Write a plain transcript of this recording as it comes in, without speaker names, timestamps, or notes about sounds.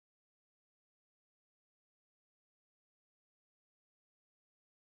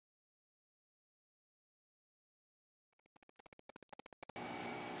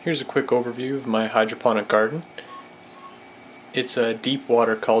Here's a quick overview of my hydroponic garden. It's a deep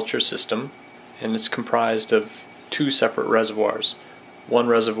water culture system, and it's comprised of two separate reservoirs. One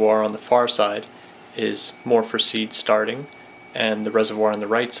reservoir on the far side is more for seed starting, and the reservoir on the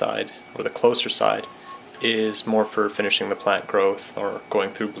right side, or the closer side, is more for finishing the plant growth or going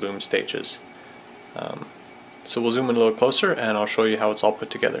through bloom stages. So we'll zoom in a little closer and I'll show you how it's all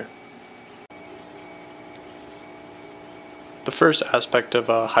put together. The first aspect of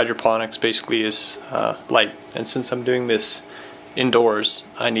hydroponics basically is light, and since I'm doing this indoors,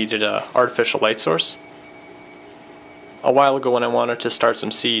 I needed an artificial light source. A while ago when I wanted to start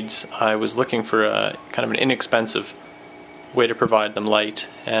some seeds, I was looking for a kind of an inexpensive way to provide them light,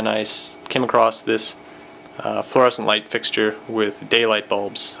 and I came across this fluorescent light fixture with daylight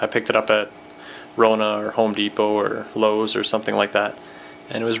bulbs. I picked it up at Rona or Home Depot or Lowe's or something like that,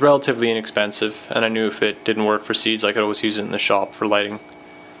 and it was relatively inexpensive, and I knew if it didn't work for seeds I could always use it in the shop for lighting.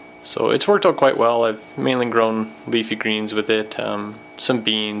 So it's worked out quite well. I've mainly grown leafy greens with it, some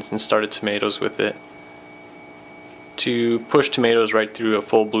beans, and started tomatoes with it. To push tomatoes right through a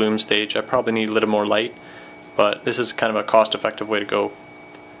full bloom stage I probably need a little more light, but this is kind of a cost-effective way to go.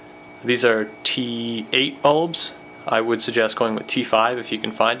 These are T8 bulbs. I would suggest going with T5 if you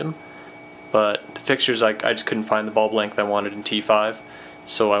can find them, but the fixtures I just couldn't find the bulb length I wanted in T5,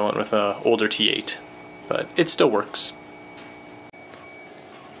 so I went with an older T8, but it still works.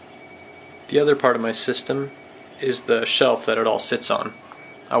 The other part of my system is the shelf that it all sits on.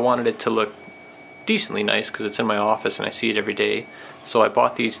 I wanted it to look decently nice because it's in my office and I see it every day, so I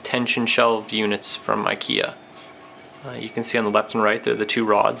bought these tension shelf units from IKEA. You can see on the left and right they're the two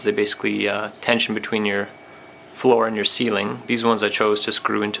rods. They basically tension between your floor and your ceiling. These ones I chose to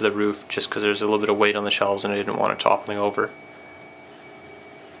screw into the roof just because there's a little bit of weight on the shelves and I didn't want it toppling over.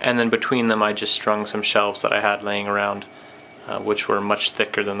 And then between them I just strung some shelves that I had laying around, which were much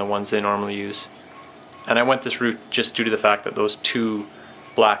thicker than the ones they normally use. And I went this route just due to the fact that those two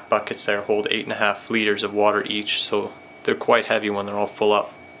black buckets there hold 8.5 liters of water each, so they're quite heavy when they're all full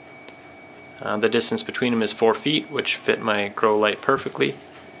up. The distance between them is 4 feet, which fit my grow light perfectly.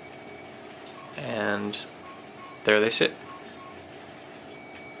 And there they sit.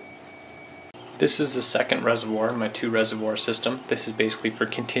 This is the second reservoir in my two reservoir system. This is basically for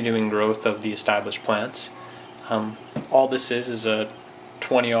continuing growth of the established plants. All this is a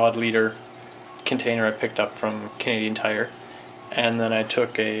 20-odd liter container I picked up from Canadian Tire. And then I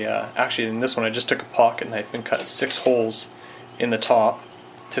took actually in this one I just took a pocket knife and cut 6 holes in the top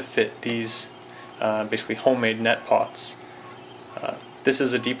to fit these basically homemade net pots. This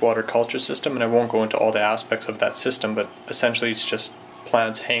is a deep water culture system, and I won't go into all the aspects of that system, but essentially it's just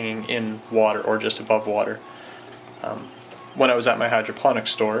plants hanging in water or just above water. When I was at my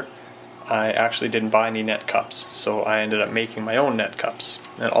hydroponics store, I actually didn't buy any net cups, so I ended up making my own net cups.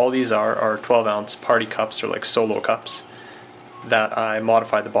 And all these are 12-ounce party cups, or like solo cups, that I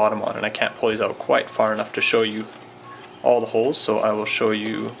modified the bottom on, and I can't pull these out quite far enough to show you all the holes, so I will show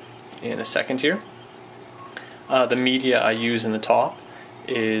you in a second here. The media I use in the top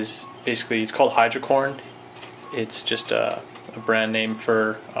is basically, it's called hydrocorn. It's just a brand name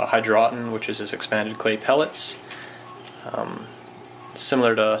for hydroton, which is just expanded clay pellets,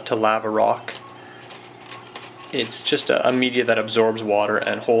 similar to lava rock. It's just a media that absorbs water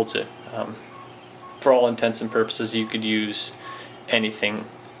and holds it. For all intents and purposes you could use anything,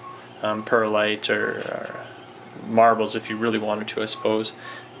 perlite or marbles if you really wanted to, I suppose,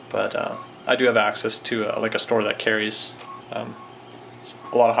 but I do have access to like a store that carries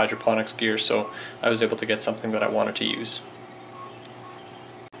a lot of hydroponics gear, so I was able to get something that I wanted to use.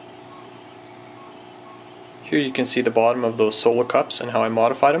 Here you can see the bottom of those solo cups and how I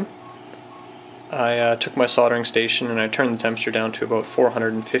modified them. I took my soldering station and I turned the temperature down to about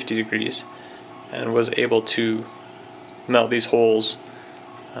 450 degrees and was able to melt these holes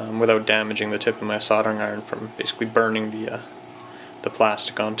without damaging the tip of my soldering iron from basically burning the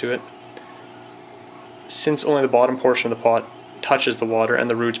plastic onto it. Since only the bottom portion of the pot touches the water and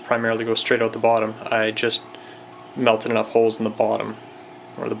the roots primarily go straight out the bottom, I just melted enough holes in the bottom,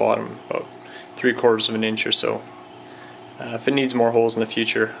 or the bottom about 3/4 of an inch or so. If it needs more holes in the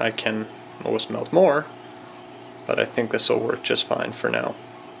future I can always melt more, but I think this will work just fine for now.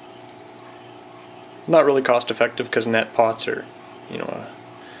 Not really cost effective because net pots are, a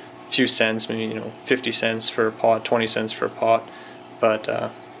few cents, maybe 50 cents for a pot, 20 cents for a pot, but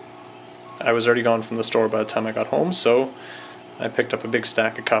I was already gone from the store by the time I got home, so I picked up a big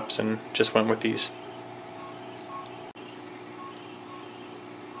stack of cups and just went with these.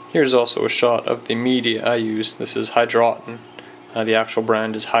 Here's also a shot of the media I use. This is hydroton. The actual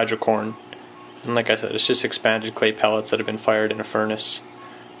brand is hydrocorn, and like I said, it's just expanded clay pellets that have been fired in a furnace.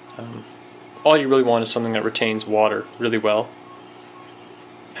 All you really want is something that retains water really well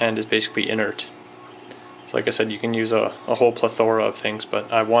and is basically inert. So like I said, you can use a whole plethora of things,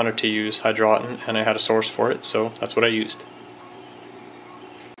 but I wanted to use hydroton and I had a source for it, so that's what I used.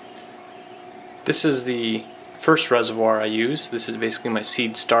 This is the first reservoir I use. This is basically my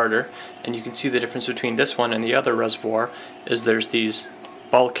seed starter, and you can see the difference between this one and the other reservoir is there's these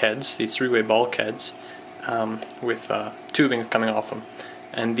bulkheads, these three-way bulkheads with tubing coming off them.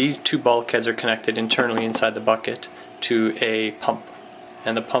 And these two bulkheads are connected internally inside the bucket to a pump.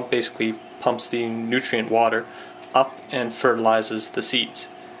 And the pump basically pumps the nutrient water up and fertilizes the seeds.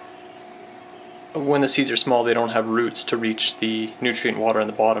 When the seeds are small, they don't have roots to reach the nutrient water in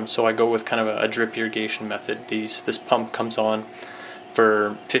the bottom, so I go with kind of a drip irrigation method. This pump comes on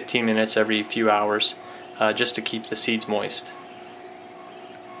for 15 minutes every few hours just to keep the seeds moist.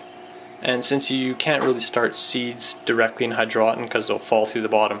 And since you can't really start seeds directly in hydroton because they'll fall through the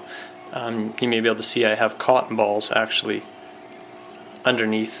bottom, you may be able to see I have cotton balls actually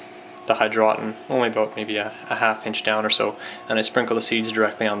underneath the hydroton, only about maybe a half-inch down or so, and I sprinkle the seeds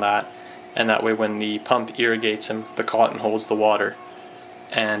directly on that, and that way when the pump irrigates them, the cotton holds the water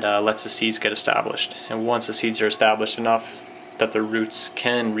and lets the seeds get established. And once the seeds are established enough that their roots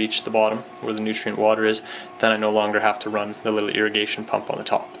can reach the bottom where the nutrient water is, then I no longer have to run the little irrigation pump on the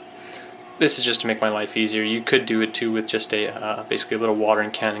top. This is just to make my life easier. You could do it too with just basically a little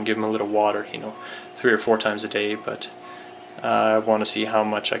watering can and give them a little water, 3 or 4 times a day, but I want to see how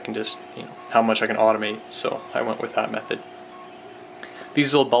much I can how much I can automate, so I went with that method.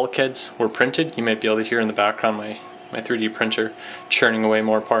 These little bulkheads were printed. You might be able to hear in the background my 3D printer churning away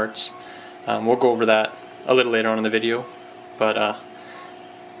more parts. We'll go over that a little later on in the video, but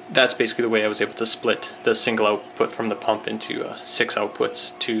that's basically the way I was able to split the single output from the pump into 6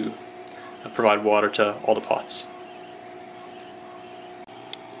 outputs to provide water to all the pots.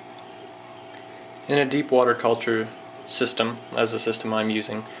 In a deep water culture system, as the system I'm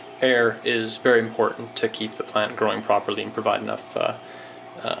using, air is very important to keep the plant growing properly and provide enough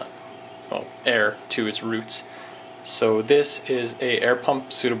air to its roots. So this is a air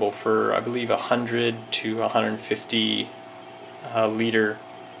pump suitable for, I believe, 100 to 150 liter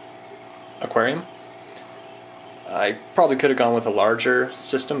aquarium. I probably could have gone with a larger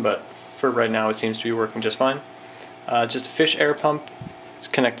system, but for right now it seems to be working just fine. Just a fish air pump. It's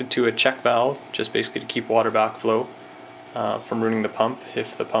connected to a check valve, just basically to keep water backflow from ruining the pump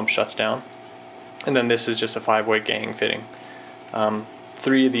if the pump shuts down. And then this is just a 5-way gang fitting.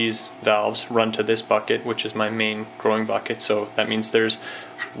 3 of these valves run to this bucket, which is my main growing bucket, so that means there's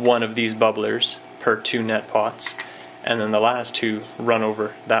 1 of these bubblers per 2 net pots, and then the last 2 run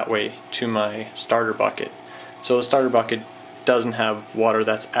over that way to my starter bucket. So the starter bucket doesn't have water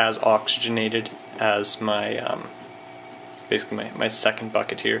that's as oxygenated as my basically my second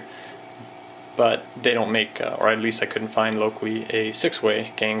bucket here, but they don't make, or at least I couldn't find locally, a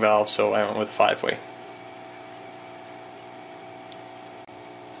 6-way gang valve, so I went with a 5-way.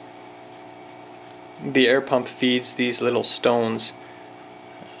 The air pump feeds these little stones.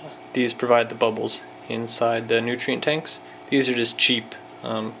 These provide the bubbles inside the nutrient tanks. These are just cheap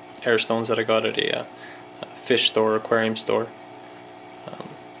air stones that I got at a fish store, aquarium store.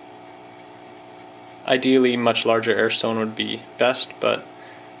 Ideally, much larger air stone would be best, but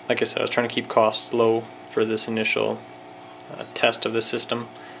like I said, I was trying to keep costs low for this initial test of the system,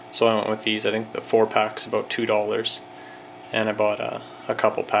 so I went with these. I think the 4-pack's about $2, and I bought a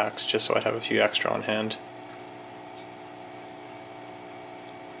couple packs just so I'd have a few extra on hand.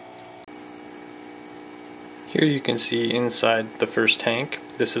 Here you can see inside the first tank.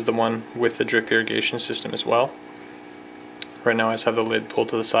 This is the one with the drip irrigation system as well. Right now I just have the lid pulled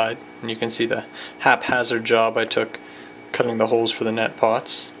to the side, and you can see the haphazard job I took cutting the holes for the net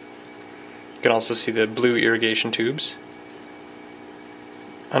pots. You can also see the blue irrigation tubes.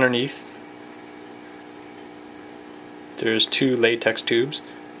 Underneath there's 2 latex tubes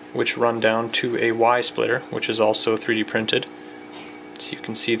which run down to a Y splitter, which is also 3D printed, so you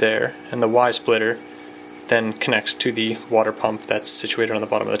can see there, and the Y splitter then connects to the water pump that's situated on the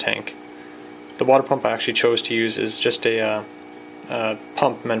bottom of the tank. The water pump I actually chose to use is just a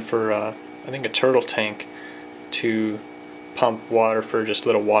pump meant for I think a turtle tank to pump water for just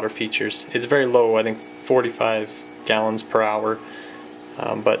little water features. It's very low, I think 45 gallons per hour,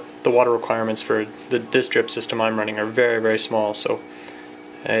 but the water requirements for this drip system I'm running are very, very small, so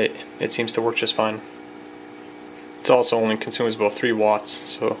it seems to work just fine. It's also only consumes about 3 watts,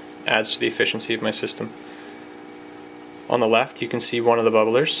 so adds to the efficiency of my system. On the left you can see one of the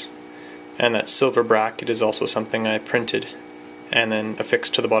bubblers, and that silver bracket is also something I printed and then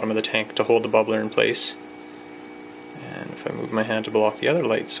affixed to the bottom of the tank to hold the bubbler in place. And if if I move my hand to block the other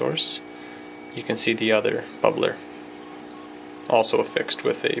light source, you can see the other bubbler, also affixed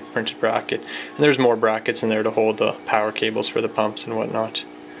with a printed bracket. And there's more brackets in there to hold the power cables for the pumps and whatnot.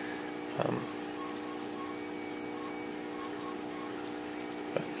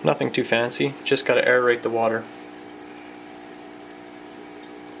 But nothing too fancy, just got to aerate the water.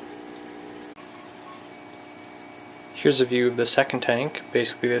 Here's a view of the second tank.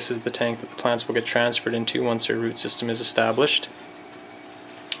 Basically this is the tank that the plants will get transferred into once their root system is established.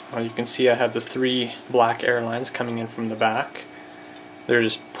 You can see I have the 3 black air lines coming in from the back. They're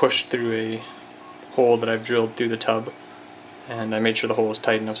just pushed through a hole that I've drilled through the tub, and I made sure the hole was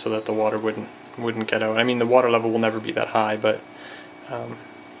tight enough so that the water wouldn't get out. I mean, the water level will never be that high, but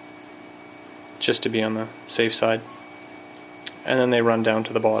just to be on the safe side. And then they run down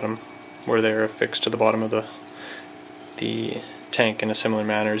to the bottom, where they're affixed to the bottom of the tank in a similar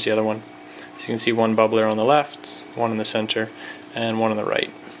manner as the other one. So you can see one bubbler on the left, one in the center, and one on the right.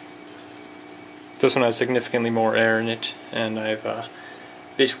 This one has significantly more air in it, and I've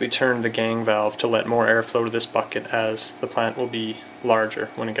basically turned the gang valve to let more air flow to this bucket, as the plant will be larger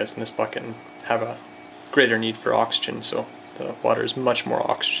when it gets in this bucket and have a greater need for oxygen, so the water is much more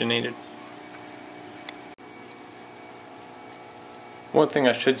oxygenated. One thing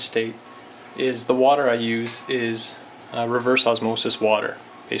I should state is the water I use is reverse osmosis water.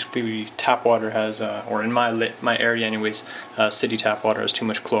 Basically, tap water has, or in my area anyways, city tap water has too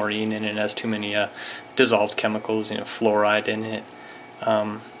much chlorine in it, has too many dissolved chemicals, fluoride in it,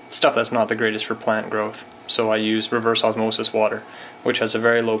 stuff that's not the greatest for plant growth. So I use reverse osmosis water, which has a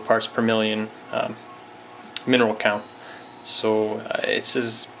very low parts per million mineral count. So it's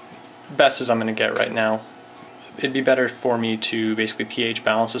as best as I'm going to get right now. It'd be better for me to basically pH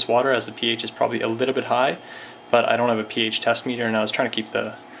balance this water, as the pH is probably a little bit high, but I don't have a pH test meter, and I was trying to keep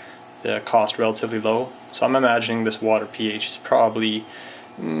the cost relatively low. So I'm imagining this water pH is probably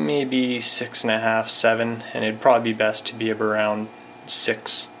maybe 6.5, 7, and it'd probably be best to be around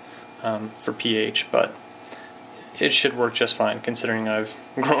 6 for pH, but it should work just fine considering I've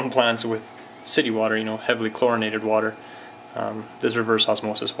grown plants with city water, heavily chlorinated water. This reverse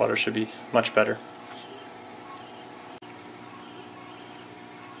osmosis water should be much better.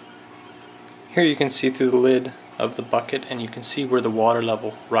 Here you can see through the lid of the bucket, and you can see where the water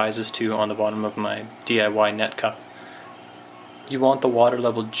level rises to on the bottom of my DIY net cup. You want the water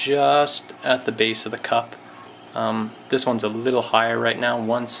level just at the base of the cup. This one's a little higher right now.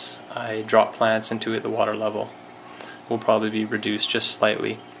 Once I drop plants into it, the water level will probably be reduced just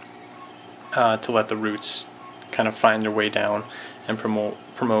slightly to let the roots kind of find their way down and promote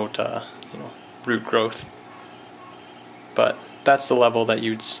root growth. But that's the level that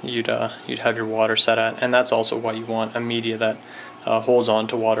you'd have your water set at, and that's also why you want a media that holds on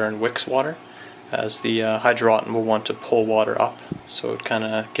to water and wicks water, as the hydroton will want to pull water up, so it kind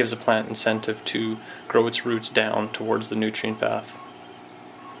of gives a plant incentive to grow its roots down towards the nutrient bath.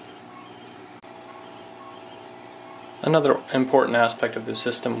 Another important aspect of the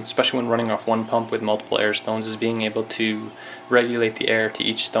system, especially when running off one pump with multiple air stones, is being able to regulate the air to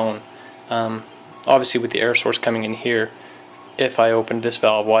each stone. Obviously with the air source coming in here, if I opened this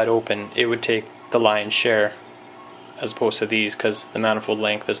valve wide open, it would take the lion's share as opposed to these, because the manifold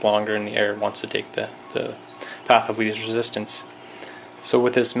length is longer and the air wants to take the path of least resistance. So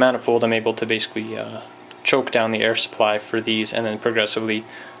with this manifold, I'm able to basically choke down the air supply for these, and then progressively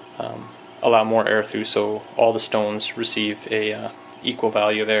allow more air through, so all the stones receive a equal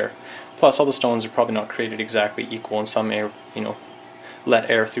value of air. Plus, all the stones are probably not created exactly equal, and some air, let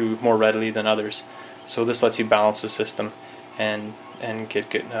air through more readily than others. So this lets you balance the system and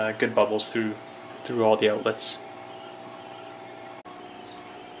get good bubbles through all the outlets.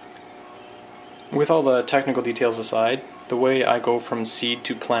 With all the technical details aside, the way I go from seed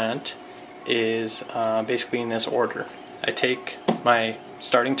to plant is basically in this order. I take my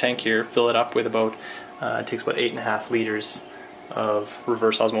starting tank here, fill it up with about, it takes about 8.5 liters of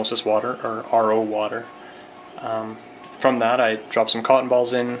reverse osmosis water, or RO water. From that I drop some cotton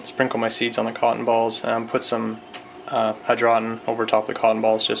balls in, sprinkle my seeds on the cotton balls, put some hydroton over top of the cotton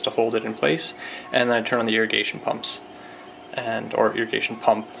balls just to hold it in place, and then I turn on the irrigation pumps, or irrigation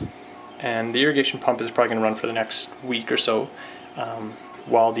pump. And the irrigation pump is probably going to run for the next week or so.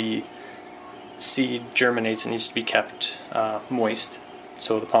 While the seed germinates, it needs to be kept moist,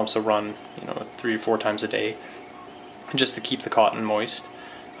 so the pumps will run 3 or 4 times a day just to keep the cotton moist.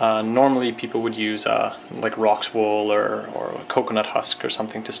 Normally people would use like rock's wool or a coconut husk or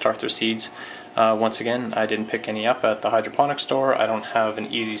something to start their seeds. Once again, I didn't pick any up at the hydroponics store. I don't have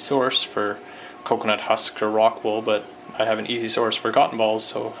an easy source for coconut husk or rock wool, but I have an easy source for cotton balls,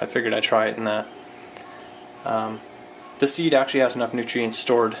 so I figured I'd try it in that. The seed actually has enough nutrients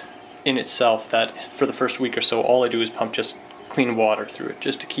stored in itself that for the first week or so, all I do is pump just clean water through it,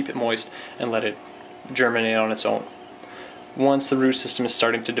 just to keep it moist and let it germinate on its own. Once the root system is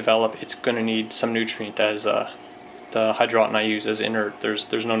starting to develop, it's going to need some nutrient, as the hydroton I use is inert.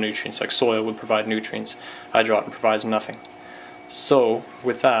 There's no nutrients. Like soil would provide nutrients, hydroton provides nothing. So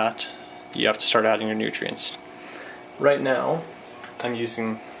with that, you have to start adding your nutrients. Right now, I'm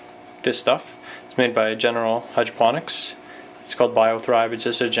using this stuff. It's made by General Hydroponics. It's called BioThrive. It's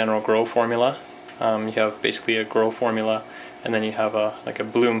just a general grow formula. You have basically a grow formula, and then you have a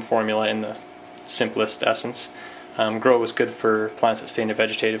bloom formula in the simplest essence. Grow is good for plants that stay in a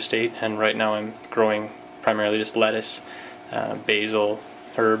vegetative state, and right now I'm growing primarily just lettuce, basil,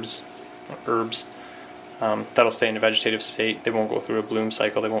 herbs. That'll stay in a vegetative state. They won't go through a bloom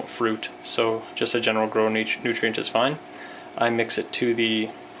cycle, they won't fruit, so just a general grow nutrient is fine. I mix it to the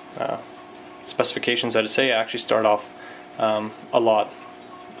specifications that it say. I actually start off in a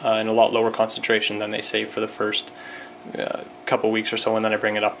lot lower concentration than they say for the first couple weeks or so, and then I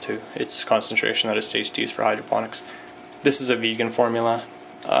bring it up to its concentration that it states to use for hydroponics. This is a vegan formula.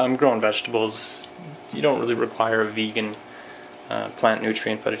 Growing vegetables, you don't really require a vegan plant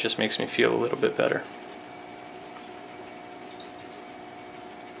nutrient, but it just makes me feel a little bit better.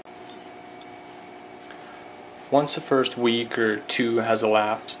 Once the first week or two has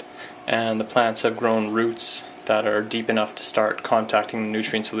elapsed and the plants have grown roots that are deep enough to start contacting the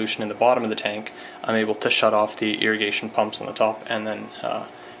nutrient solution in the bottom of the tank, I'm able to shut off the irrigation pumps on the top, and then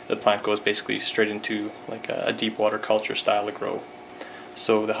the plant goes basically straight into like a deep water culture style of grow.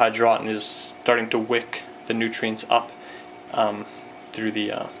 So the hydroton is starting to wick the nutrients up through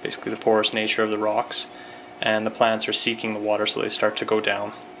the basically the porous nature of the rocks, and the plants are seeking the water, so they start to go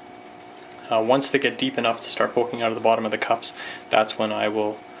down. Once they get deep enough to start poking out of the bottom of the cups, that's when I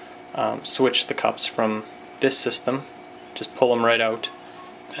will switch the cups from this system, just pull them right out,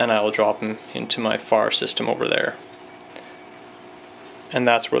 and I will drop them into my far system over there. And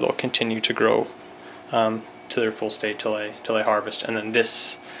that's where they'll continue to grow to their full state till I harvest. And then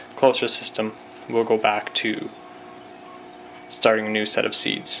this closer system will go back to starting a new set of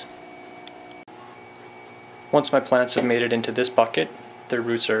seeds. Once my plants have made it into this bucket, their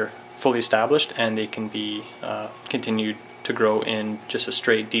roots are fully established and they can be continued to grow in just a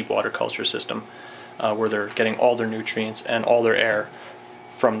straight deep water culture system where they're getting all their nutrients and all their air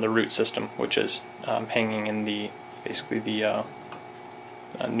from the root system, which is hanging in basically the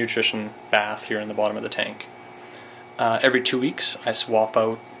nutrition bath here in the bottom of the tank. Every 2 weeks I swap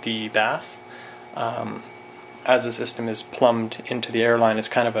out the bath. As the system is plumbed into the airline, it's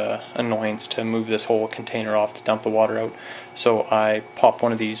kind of an annoyance to move this whole container off to dump the water out. So I pop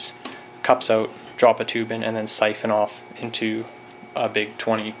one of these cups out, drop a tube in, and then siphon off into a big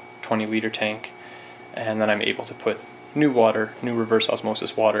 20 liter tank. And then I'm able to put new water, new reverse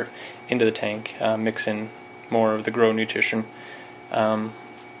osmosis water, into the tank, mix in more of the grow nutrition,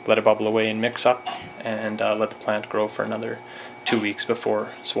 let it bubble away and mix up, and let the plant grow for another 2 weeks before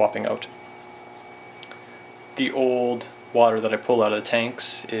swapping out. The old water that I pull out of the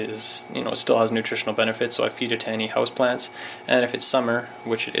tanks is, it still has nutritional benefits, so I feed it to any house plants. And if it's summer,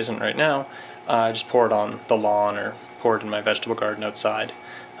 which it isn't right now, I just pour it on the lawn or pour it in my vegetable garden outside,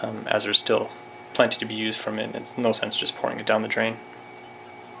 as there's still plenty to be used from it. It's no sense just pouring it down the drain.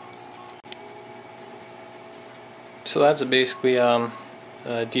 So that's basically a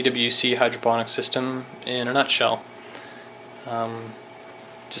DWC hydroponics system in a nutshell.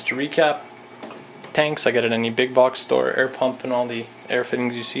 Just to recap, tanks I got at any big box store, air pump and all the air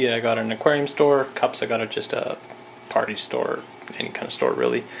fittings you see I got at an aquarium store, cups I got at just a party store, any kind of store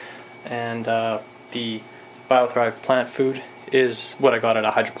really, and the BioThrive plant food is what I got at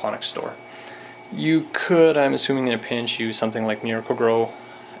a hydroponics store. You could, I'm assuming in a pinch, use something like Miracle Grow.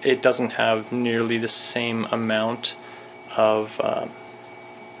 It doesn't have nearly the same amount of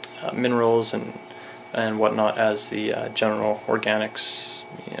minerals and whatnot as the general organics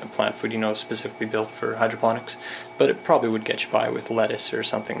plant food, specifically built for hydroponics, but it probably would get you by with lettuce or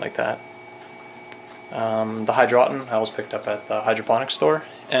something like that. The hydroton I always picked up at the hydroponics store,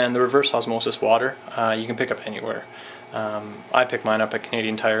 and the reverse osmosis water you can pick up anywhere. I picked mine up at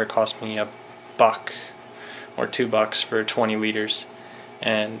Canadian Tire. It cost me $1 or $2 for 20 liters,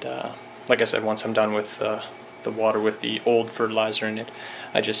 and like I said, once I'm done with the water with the old fertilizer in it,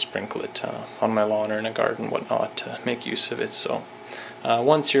 I just sprinkle it on my lawn or in a garden, whatnot, to make use of it. So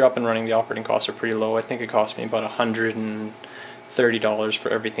once you're up and running, the operating costs are pretty low. I think it cost me about $130 for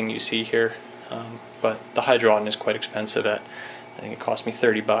everything you see here, but the hydroton is quite expensive. I think it cost me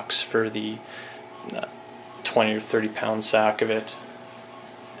 $30 for the 20 or 30 pound sack of it,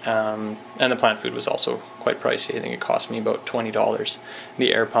 And the plant food was also quite pricey. I think it cost me about $20.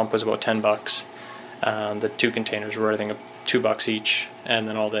 The air pump was about $10. The 2 containers were, I think, $2 each, and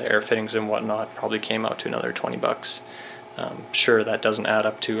then all the air fittings and whatnot probably came out to another $20. Sure, that doesn't add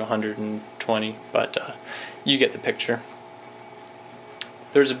up to 120, but you get the picture.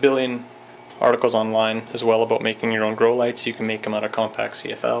 There's a billion articles online as well about making your own grow lights. You can make them out of compact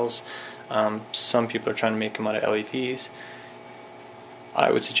CFLs. Some people are trying to make them out of LEDs.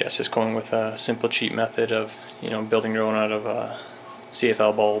 I would suggest just going with a simple, cheap method of building your own out of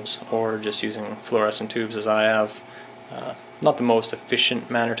CFL bulbs, or just using fluorescent tubes as I have. Not the most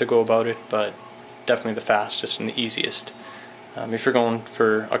efficient manner to go about it, but definitely the fastest and the easiest. If you're going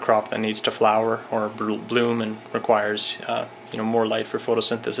for a crop that needs to flower or bloom and requires more light for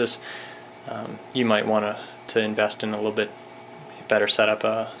photosynthesis, you might want to invest in a little bit better setup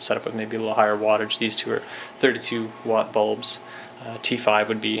with maybe a little higher wattage. These two are 32 watt bulbs. T5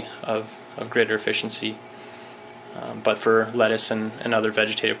 would be of greater efficiency, but for lettuce and other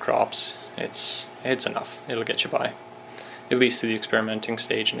vegetative crops, it's enough. It'll get you by, at least to the experimenting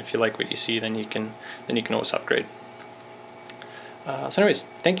stage. And if you like what you see, then you can always upgrade. So anyways,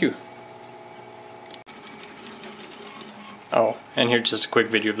 thank you. Oh, and here's just a quick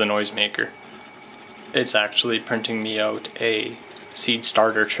video of the noisemaker. It's actually printing me out a seed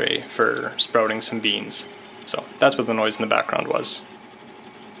starter tray for sprouting some beans. So that's what the noise in the background was.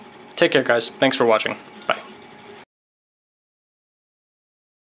 Take care, guys. Thanks for watching.